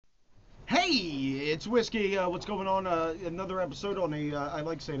It's Whiskey. What's going on? Another episode on a, I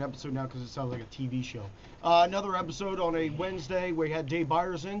like saying episode now because it sounds like a TV show. Another episode on a Wednesday. We had Dave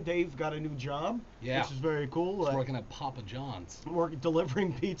Byers in. Dave got a new job, yeah, which is very cool. He's working at Papa John's.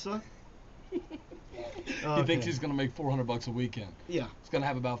 Delivering pizza. He thinks he's going to make $400 a weekend. Yeah. He's going to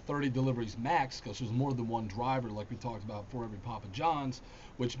have about 30 deliveries max because there's more than one driver, like we talked about, for every Papa John's,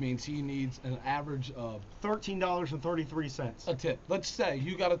 which means he needs an average of $13.33. a tip. Let's say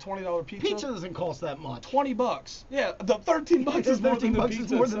you got a $20 pizza. Pizza doesn't cost that much. $20. Yeah, the $13 is more than the pizza.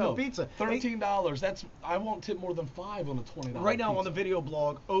 Is more than the pizza. $13. That's I won't tip more than $5 on a $20. Right now pizza. on the video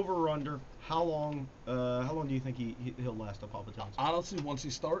blog, over or under, how long do you think he'll last at Papa John's? Honestly, once he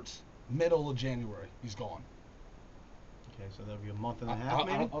starts, middle of January, he's gone. Okay, so that'll be a month and a half,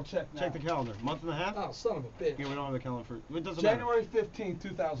 maybe? I'll check now. Check the calendar. Month and a half? Oh, son of a bitch. Yeah, we don't have the calendar for it. Doesn't January 15th,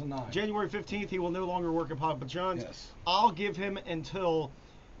 2009. January 15th, he will no longer work at Papa John's. Yes. I'll give him until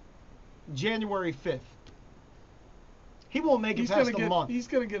January 5th. He won't make it past the month. He's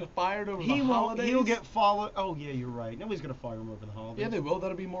going to get fired over the holidays. He'll get followed. Oh, yeah, you're right. Nobody's going to fire him over the holidays. Yeah, they will.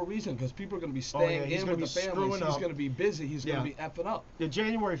 That'll be more reason because people are going to be staying in with the families. He's going to be busy. He's going to be effing up. Yeah,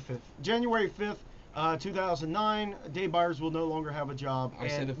 January 5th. January 5th. 2009, Dave Byers will no longer have a job. I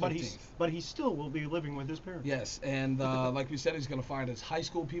said the 15th. But he still will be living with his parents. Yes, and like we said, he's going to find his high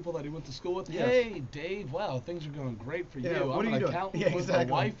school people that he went to school with. Yes. Hey, Dave, wow, things are going great for you. Yeah, what I'm are you an doing? accountant with a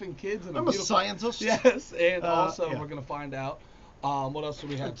wife and kids. And I'm a scientist. Yes, and also yeah. we're going to find out. What else do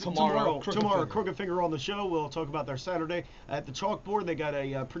we have? Tomorrow, Crooked Finger on the show. We'll talk about their Saturday at the Chalkboard. They got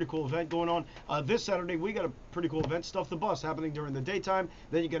a pretty cool event going on. This Saturday, we got a pretty cool event, Stuff the Bus, happening during the daytime.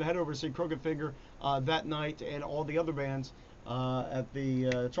 Then you can head over to see Crooked Finger that night and all the other bands at the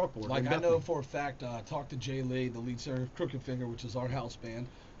Chalkboard. Like I know for a fact, I talked to Jay Lee, the lead singer of Crooked Finger, which is our house band,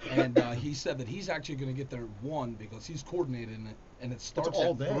 and he said that he's actually going to get there 1 because he's coordinating it, and it starts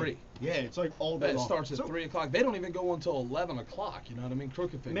all at day. 3. Yeah, it's like all day It long. starts at 3 o'clock. They don't even go until 11 o'clock. You know what I mean?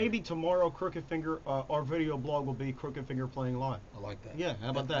 Crooked Finger. Maybe tomorrow, Crooked Finger, our video blog will be Crooked Finger playing live. I like that. Yeah,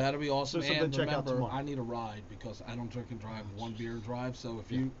 how about that? That'll be awesome. So something and to check out remember, tomorrow. I need a ride because I don't drink and drive. 1 beer drive. So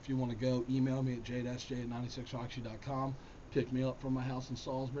if you want to go, email me at j-j@96roxy.com. Pick me up from my house in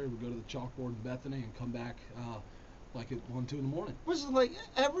Salisbury. We go to the Chalkboard in Bethany and come back like at 1, 2 in the morning. Which is like,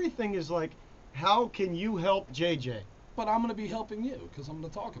 everything is like, how can you help JJ? But I'm going to be helping you because I'm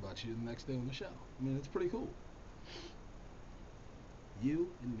going to talk about you the next day on the show. I mean, it's pretty cool. You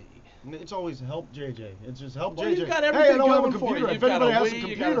and me. It's always help JJ. It's just help Well, JJ. you've got everything hey, I don't have a going for computer. you. If anybody has a Wii,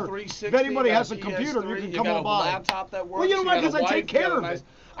 computer, if anybody has a computer, you can come on by. You got a laptop that works. Well, you know why? Because I take care of it.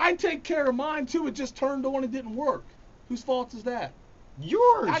 I take care of mine too. It just turned on and didn't work. Whose fault is that?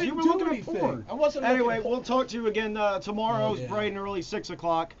 Yours. I didn't you were do looking anything. at porn. I wasn't. Anyway, we'll talk to you again tomorrow. Oh, yeah. Bright and early, 6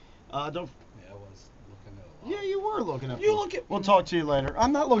 o'clock. Don't. Yeah, I was looking at a lot. Yeah, you were looking at You porn. look at. We'll talk to you later.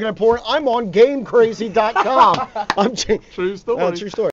 I'm not looking at porn. I'm on GameCrazy.com. I'm True story. True story.